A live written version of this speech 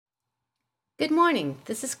Good morning.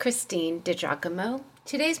 This is Christine DiGiacomo.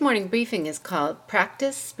 Today's morning briefing is called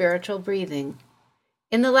Practice Spiritual Breathing.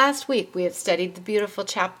 In the last week, we have studied the beautiful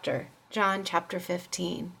chapter, John chapter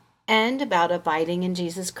 15, and about abiding in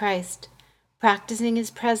Jesus Christ, practicing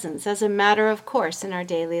His presence as a matter of course in our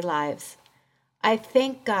daily lives. I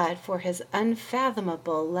thank God for His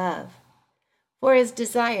unfathomable love, for His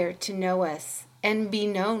desire to know us and be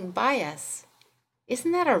known by us.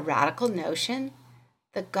 Isn't that a radical notion?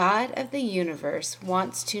 The God of the universe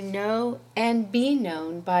wants to know and be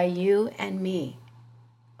known by you and me.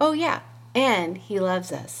 Oh yeah, and He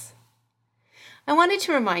loves us. I wanted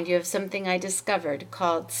to remind you of something I discovered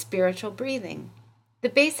called spiritual breathing. The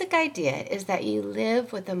basic idea is that you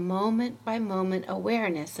live with a moment-by-moment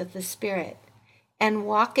awareness of the Spirit, and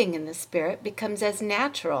walking in the Spirit becomes as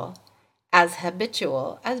natural, as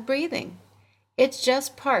habitual as breathing. It's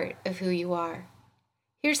just part of who you are.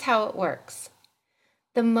 Here's how it works.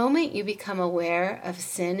 The moment you become aware of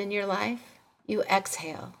sin in your life, you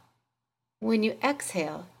exhale. When you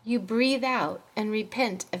exhale, you breathe out and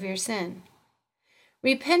repent of your sin.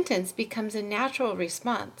 Repentance becomes a natural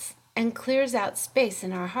response and clears out space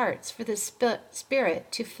in our hearts for the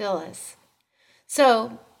Spirit to fill us.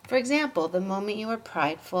 So, for example, the moment you are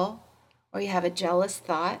prideful, or you have a jealous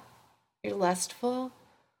thought, you're lustful,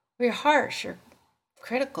 or you're harsh, or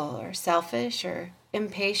critical, or selfish, or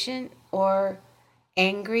impatient, or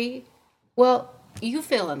angry, well, you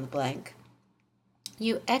fill in the blank.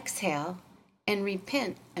 You exhale and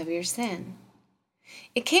repent of your sin.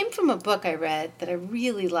 It came from a book I read that I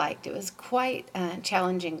really liked. It was quite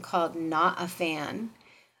challenging, called Not a Fan,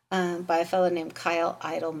 by a fellow named Kyle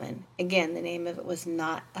Idleman. Again, the name of it was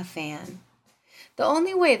Not a Fan. The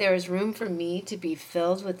only way there is room for me to be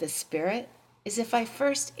filled with the Spirit is if I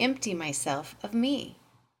first empty myself of me.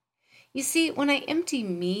 You see, when I empty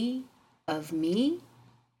me of me,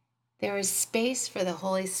 there is space for the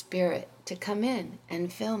Holy Spirit to come in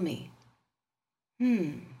and fill me.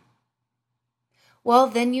 Well,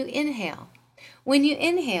 then you inhale. When you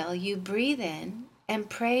inhale, you breathe in and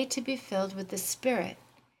pray to be filled with the Spirit,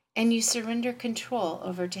 and you surrender control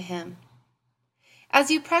over to Him. As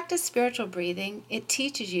you practice spiritual breathing, it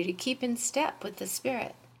teaches you to keep in step with the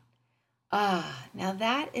Spirit. Now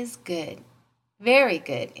that is good. Very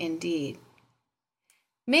good indeed.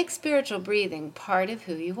 Make spiritual breathing part of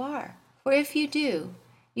who you are, for if you do,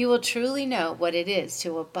 you will truly know what it is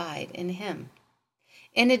to abide in Him.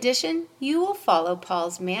 In addition, you will follow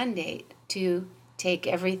Paul's mandate to take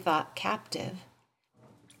every thought captive,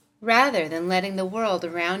 rather than letting the world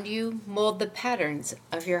around you mold the patterns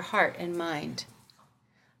of your heart and mind.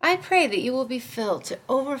 I pray that you will be filled to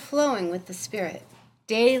overflowing with the Spirit,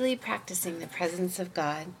 daily practicing the presence of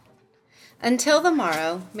God. Until the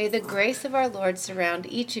morrow, may the grace of our Lord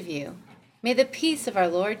surround each of you. May the peace of our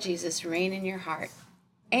Lord Jesus reign in your heart.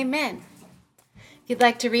 Amen. If you'd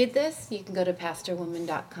like to read this, you can go to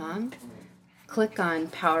pastorwoman.com, click on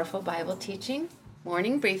Powerful Bible Teaching,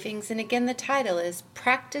 Morning Briefings, and again the title is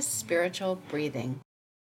Practice Spiritual Breathing.